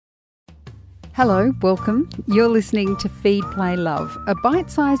Hello, welcome. You're listening to Feed, Play, Love, a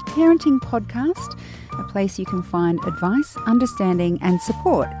bite-sized parenting podcast, a place you can find advice, understanding and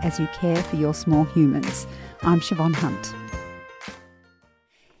support as you care for your small humans. I'm Siobhan Hunt.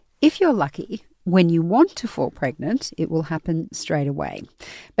 If you're lucky, when you want to fall pregnant, it will happen straight away.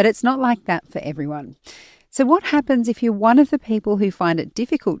 But it's not like that for everyone. So what happens if you're one of the people who find it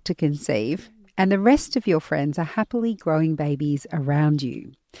difficult to conceive and the rest of your friends are happily growing babies around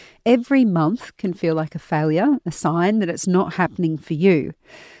you? Every month can feel like a failure, a sign that it's not happening for you.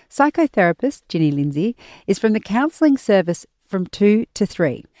 Psychotherapist Ginny Lindsay is from the Counselling service from 2 to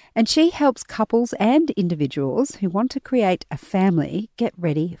 3, and she helps couples and individuals who want to create a family get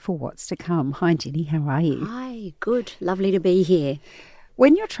ready for what's to come. Hi Ginny, how are you? Hi, good. Lovely to be here.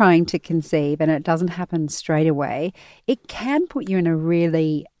 When you're trying to conceive and it doesn't happen straight away, it can put you in a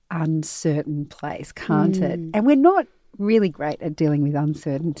really uncertain place, can't it? And we're not really great at dealing with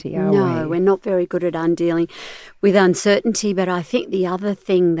uncertainty, are we? No, we're not very good at dealing with uncertainty, but I think the other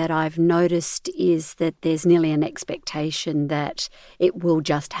thing that I've noticed is that there's nearly an expectation that it will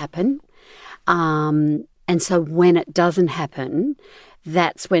just happen. And so when it doesn't happen,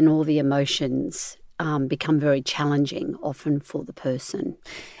 that's when all the emotions become very challenging, often for the person.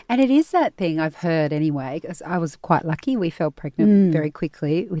 And it is that thing I've heard anyway, because I was quite lucky. We fell pregnant very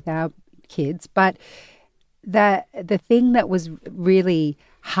quickly with our kids, but the thing that was really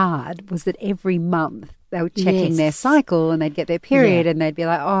hard was that every month they were checking their cycle and they'd get their period and they'd be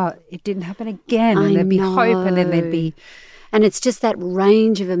like, oh, it didn't happen again. And there'd be hope and then there'd be... And it's just that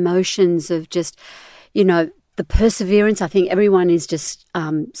range of emotions of just, you know, the perseverance. I think everyone is just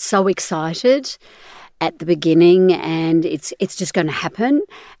so excited at the beginning and it's just going to happen.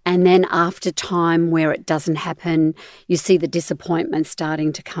 And then after time where it doesn't happen, you see the disappointment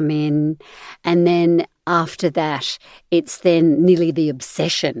starting to come in. And then after that, it's then nearly the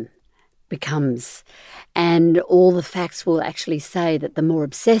obsession becomes. And all the facts will actually say that the more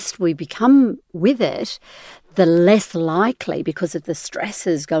obsessed we become with it, the less likely, because of the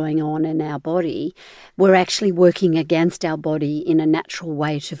stresses going on in our body, we're actually working against our body in a natural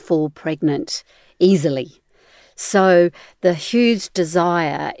way to fall pregnant easily. So the huge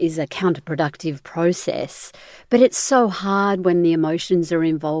desire is a counterproductive process, but it's so hard when the emotions are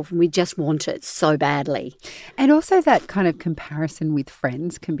involved and we just want it so badly. And also that kind of comparison with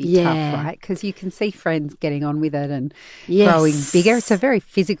friends can be tough, right? Because you can see friends getting on with it and growing bigger. It's a very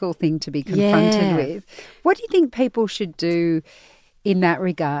physical thing to be confronted with. What do you think people should do in that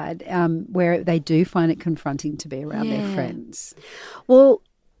regard where they do find it confronting to be around their friends? Well,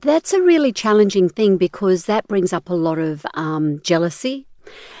 that's a really challenging thing because that brings up a lot of jealousy.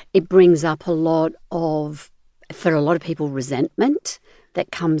 It brings up a lot of, for a lot of people, resentment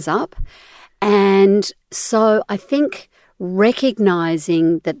that comes up. And so I think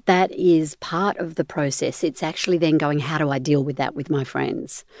recognising that that is part of the process, it's actually then going, how do I deal with that with my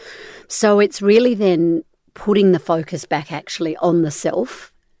friends? So it's really then putting the focus back actually on the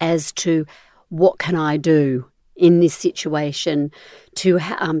self as to what can I do in this situation to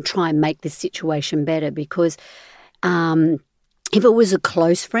try and make this situation better, because if it was a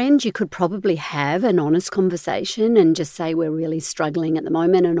close friend, you could probably have an honest conversation and just say we're really struggling at the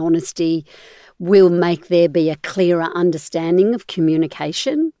moment, and honesty will make there be a clearer understanding of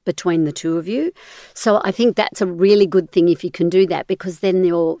communication between the two of you. So I think that's a really good thing if you can do that, because then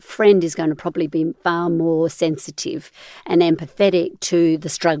your friend is going to probably be far more sensitive and empathetic to the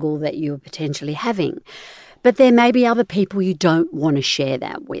struggle that you're potentially having. But there may be other people you don't want to share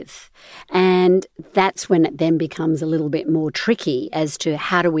that with. And that's when it then becomes a little bit more tricky as to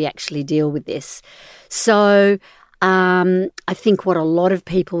how do we actually deal with this. So I think what a lot of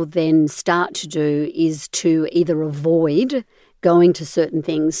people then start to do is to either avoid going to certain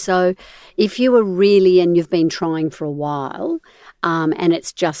things. So if you are really, and you've been trying for a while, and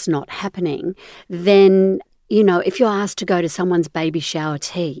it's just not happening, then, you know, if you're asked to go to someone's baby shower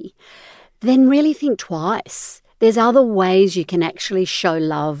tea, then really think twice. There's other ways you can actually show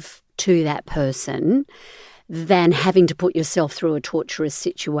love to that person than having to put yourself through a torturous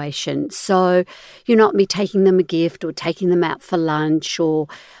situation. So you're not be taking them a gift or taking them out for lunch or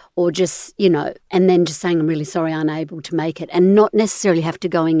just, you know, and then just saying, I'm really sorry, I'm unable to make it, and not necessarily have to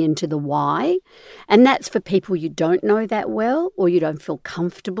going into the why. And that's for people you don't know that well or you don't feel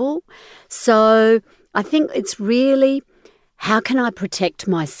comfortable. So I think it's really, how can I protect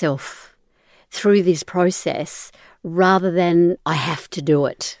myself through this process rather than I have to do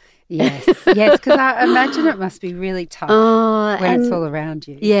it? Yes, because I imagine it must be really tough when it's all around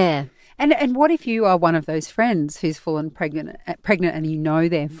you. Yeah. And what if you are one of those friends who's fallen pregnant and you know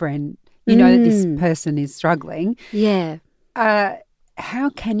their friend, you know that this person is struggling? Yeah. how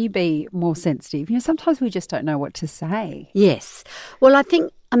can you be more sensitive? Sometimes we just don't know what to say. Yes. Well,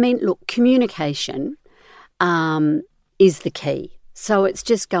 look, communication is the key. So it's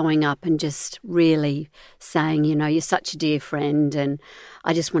just going up and just really saying, you're such a dear friend and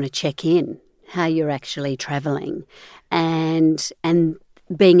I just want to check in how you're actually travelling and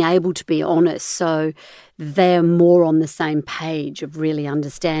being able to be honest so they're more on the same page of really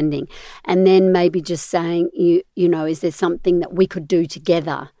understanding. And then maybe just saying, is there something that we could do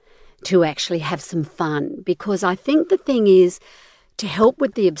together to actually have some fun? Because I think the thing is, to help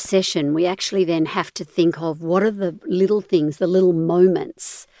with the obsession, we actually then have to think of what are the little things, the little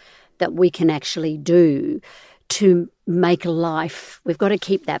moments that we can actually do to make life. We've got to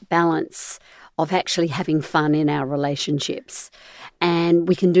keep that balance of actually having fun in our relationships. And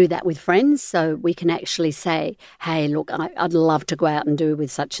we can do that with friends. So we can actually say, hey, look, I'd love to go out and do with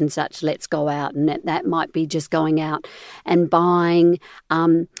such and such. Let's go out. And that might be just going out and buying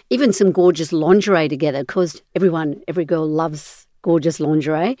even some gorgeous lingerie together, because every girl loves gorgeous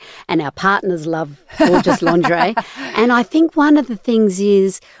lingerie and our partners love gorgeous lingerie. And I think one of the things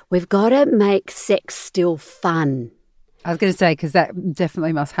is we've got to make sex still fun. I was going to say, because that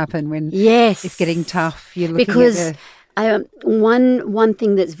definitely must happen when yes, it's getting tough. You're looking because at one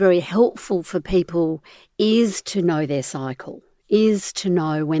thing that's very helpful for people is to know their cycle, is to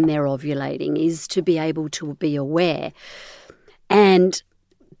know when they're ovulating, is to be able to be aware. And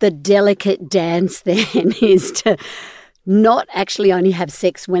the delicate dance then is to not actually only have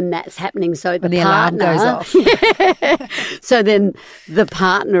sex when that's happening. So when the alarm goes off. Yeah. So then the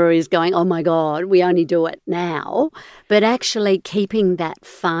partner is going, oh my God, we only do it now. But actually keeping that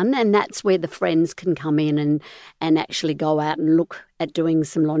fun, and that's where the friends can come in and actually go out and look at doing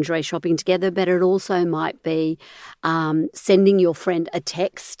some lingerie shopping together. But it also might be sending your friend a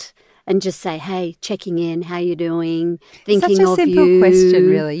text and just say, hey, checking in, how you doing, thinking of you. Such a simple question,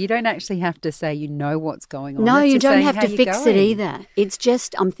 really. You don't actually have to say you know what's going on. No, it's you just don't saying, have how to you fix going? it either. It's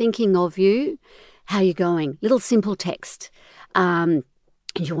just, I'm thinking of you, how you going? Little simple text. And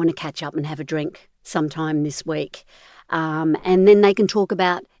you want to catch up and have a drink sometime this week. And then they can talk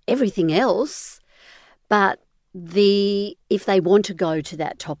about everything else. But if they want to go to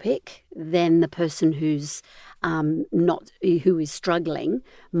that topic, then the person who is struggling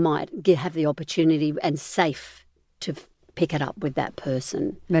might have the opportunity and safe to pick it up with that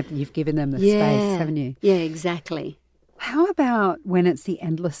person. Maybe you've given them the space, haven't you? Yeah, exactly. How about when it's the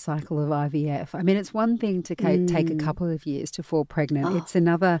endless cycle of IVF? I mean, it's one thing to take a couple of years to fall pregnant. Oh. It's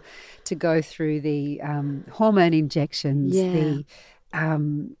another to go through the hormone injections, the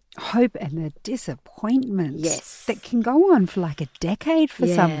hope and the disappointment that can go on for like a decade for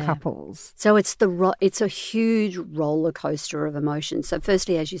some couples. So it's a huge roller coaster of emotions. So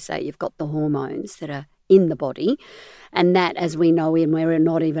firstly, as you say, you've got the hormones that are in the body, and that, as we know, when we're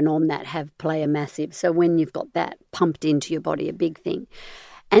not even on that, play a massive. So when you've got that pumped into your body, a big thing.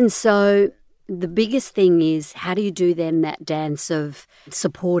 And so the biggest thing is, how do you do then that dance of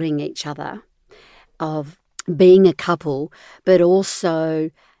supporting each other, of being a couple, but also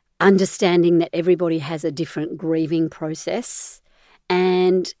understanding that everybody has a different grieving process,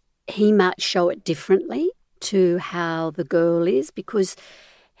 and he might show it differently to how the girl is, because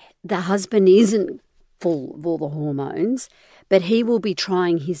the husband isn't full of all the hormones, but he will be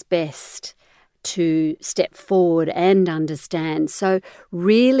trying his best to step forward and understand. So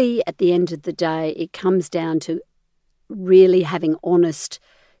really, at the end of the day, it comes down to really having honest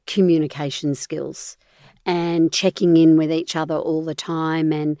communication skills and checking in with each other all the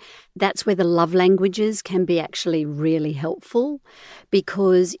time. And that's where the love languages can be actually really helpful,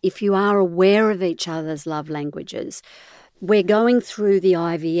 because if you are aware of each other's love languages, we're going through the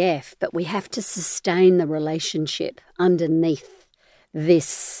IVF, but we have to sustain the relationship underneath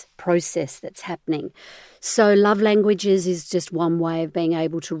this process that's happening. So love languages is just one way of being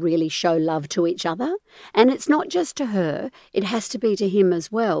able to really show love to each other. And it's not just to her, it has to be to him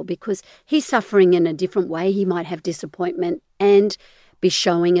as well, because he's suffering in a different way. He might have disappointment and be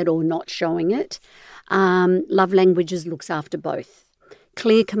showing it or not showing it. Love languages looks after both.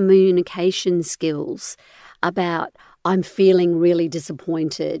 Clear communication skills about, I'm feeling really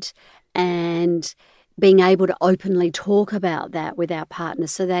disappointed, and being able to openly talk about that with our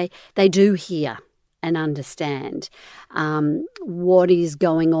partners, so they do hear and understand what is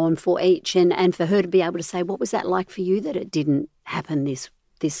going on for each, and for her to be able to say, what was that like for you that it didn't happen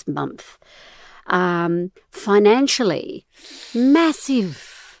this month? Financially,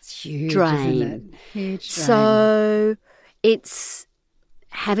 massive huge drain. Isn't it? Huge drain. So it's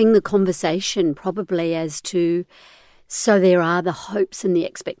having the conversation probably as to, so there are the hopes and the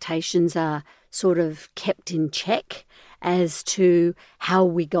expectations are sort of kept in check, as to how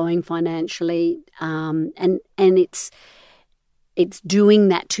we're going financially, and it's doing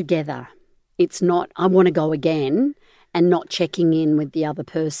that together. It's not, I want to go again, and not checking in with the other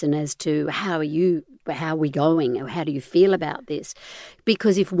person as to how are we going, or how do you feel about this?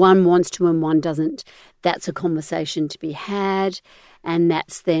 Because if one wants to and one doesn't, that's a conversation to be had, and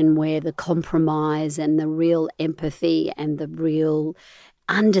that's then where the compromise and the real empathy and the real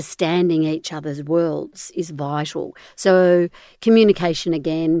understanding each other's worlds is vital. So communication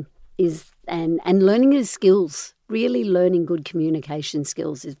again is, and learning his skills, really learning good communication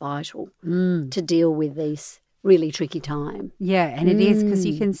skills is vital to deal with this really tricky time. Yeah, and it is, because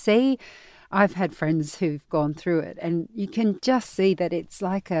you can see, I've had friends who've gone through it, and you can just see that it's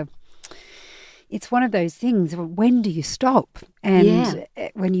like it's one of those things, when do you stop? And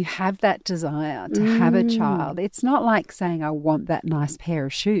when you have that desire to have a child, it's not like saying, I want that nice pair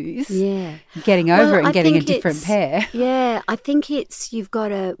of shoes. Yeah. Getting over it and getting a different pair. Yeah, I think you've got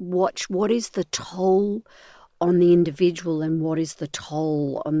to watch what is the toll on the individual and what is the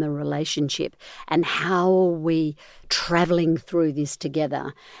toll on the relationship, and how are we travelling through this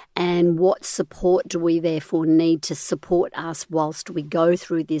together, and what support do we therefore need to support us whilst we go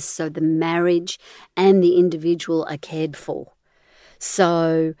through this, so the marriage and the individual are cared for.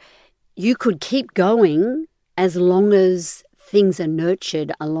 So you could keep going as long as things are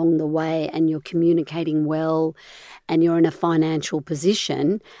nurtured along the way and you're communicating well and you're in a financial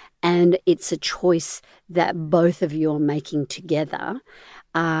position, and it's a choice that both of you are making together.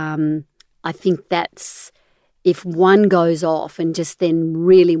 I think that's, if one goes off and just then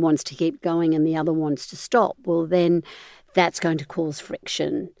really wants to keep going and the other wants to stop, well, then that's going to cause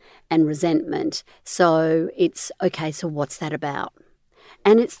friction and resentment. So it's, okay, so what's that about?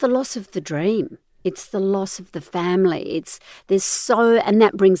 And it's the loss of the dream. It's the loss of the family. And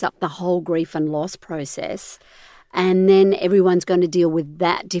that brings up the whole grief and loss process. And then everyone's going to deal with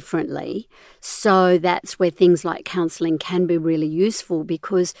that differently. So that's where things like counselling can be really useful,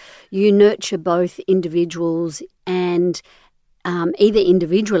 because you nurture both individuals and either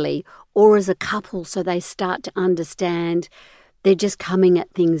individually or as a couple, so they start to understand they're just coming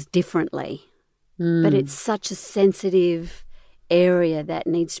at things differently. But it's such a sensitive area that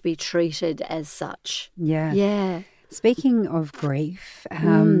needs to be treated as such. Yeah. Yeah. Speaking of grief,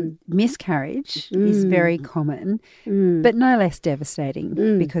 miscarriage is very common, but no less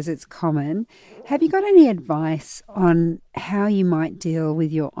devastating because it's common. Have you got any advice on how you might deal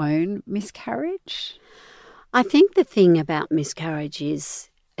with your own miscarriage? I think the thing about miscarriage is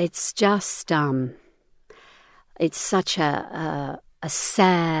it's just it's such a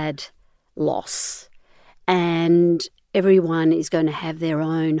sad loss, and everyone is going to have their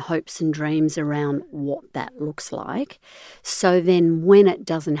own hopes and dreams around what that looks like. So then when it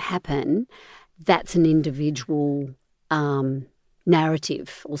doesn't happen, that's an individual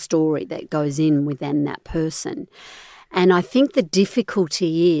narrative or story that goes in within that person. And I think the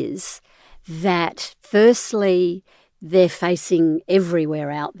difficulty is that, firstly, they're facing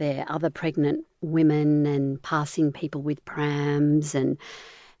everywhere out there other pregnant women and passing people with prams, and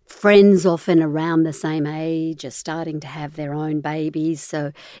friends often around the same age are starting to have their own babies.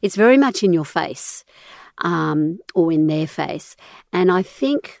 So it's very much in your face, or in their face. And I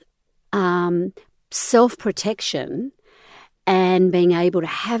think self-protection and being able to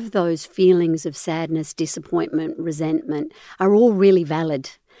have those feelings of sadness, disappointment, resentment are all really valid.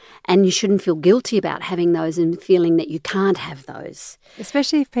 And you shouldn't feel guilty about having those and feeling that you can't have those.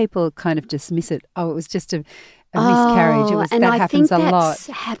 Especially if people kind of dismiss it. Oh, it was just a miscarriage. That happens a lot.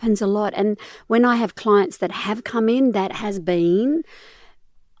 Happens a lot. And when I have clients that have come in, that has been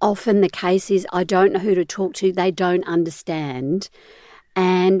often the case is, I don't know who to talk to. They don't understand.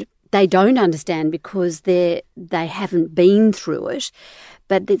 And they don't understand because they haven't been through it.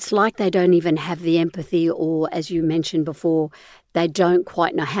 But it's like they don't even have the empathy, or, as you mentioned before, they don't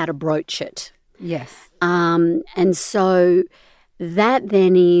quite know how to broach it. Yes. And so that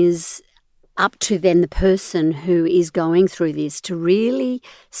then is up to then the person who is going through this to really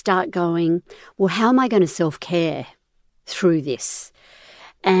start going, well, how am I going to self-care through this?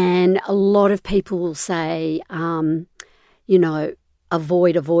 And a lot of people will say,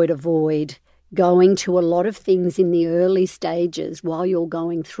 avoid going to a lot of things in the early stages while you're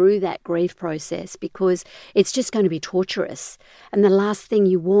going through that grief process, because it's just going to be torturous. And the last thing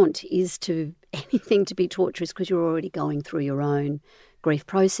you want is anything to be torturous, because you're already going through your own grief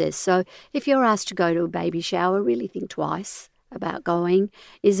process. So if you're asked to go to a baby shower, really think twice about going.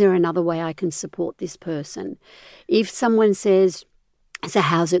 Is there another way I can support this person? If someone says, so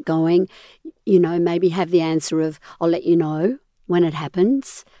how's it going? Maybe have the answer of, I'll let you know when it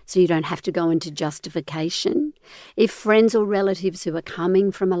happens, so you don't have to go into justification. If friends or relatives who are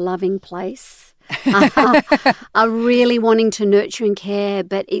coming from a loving place are really wanting to nurture and care,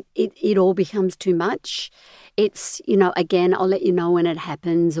 but it all becomes too much, it's, again, I'll let you know when it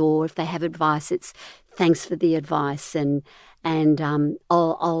happens, or if they have advice, it's thanks for the advice, and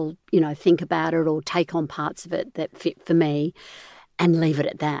I'll think about it or take on parts of it that fit for me and leave it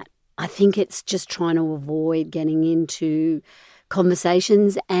at that. I think it's just trying to avoid getting into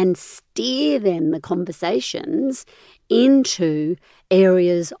conversations and steer the conversations into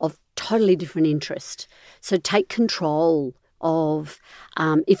areas of totally different interest. So take control of,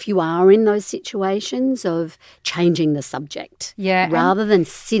 if you are in those situations, of changing the subject rather than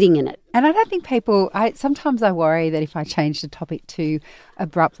sitting in it. And I don't think sometimes I worry that if I change the topic too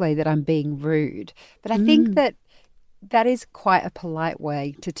abruptly that I'm being rude. But I think that is quite a polite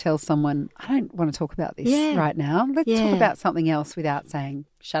way to tell someone, I don't want to talk about this right now. Let's talk about something else without saying,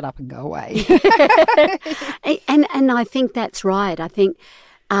 shut up and go away. and I think that's right. I think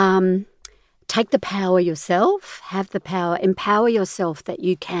take the power yourself, have the power, empower yourself that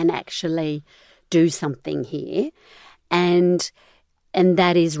you can actually do something here. And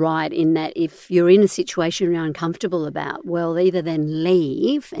that is right, in that if you're in a situation you're uncomfortable about, well, either then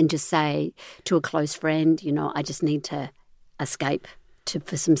leave and just say to a close friend, I just need to escape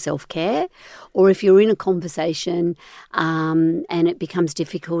for some self-care. Or if you're in a conversation and it becomes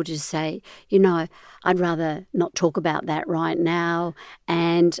difficult, to say, I'd rather not talk about that right now,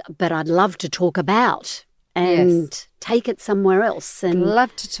 but I'd love to talk about, and take it somewhere else. And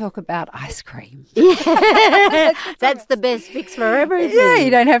love to talk about ice cream. Yeah, that's the best fix for everything. Yeah,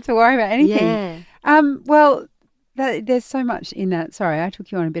 you don't have to worry about anything. Yeah. There's so much in that. Sorry, I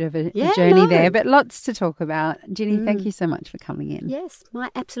took you on a bit of a journey there, but lots to talk about. Ginny, thank you so much for coming in. Yes, my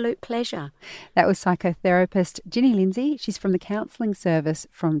absolute pleasure. That was psychotherapist Ginny Lindsay. She's from the Counselling service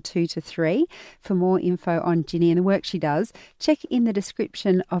from 2 to 3. For more info on Ginny and the work she does, check in the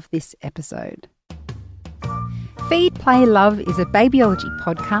description of this episode. Feed, Play, Love is a babyology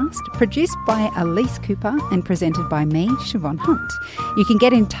podcast produced by Elise Cooper and presented by me, Siobhan Hunt. You can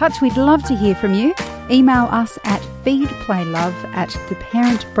get in touch. We'd love to hear from you. Email us at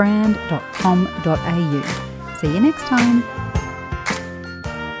feedplaylove@theparentbrand.com.au. See you next time.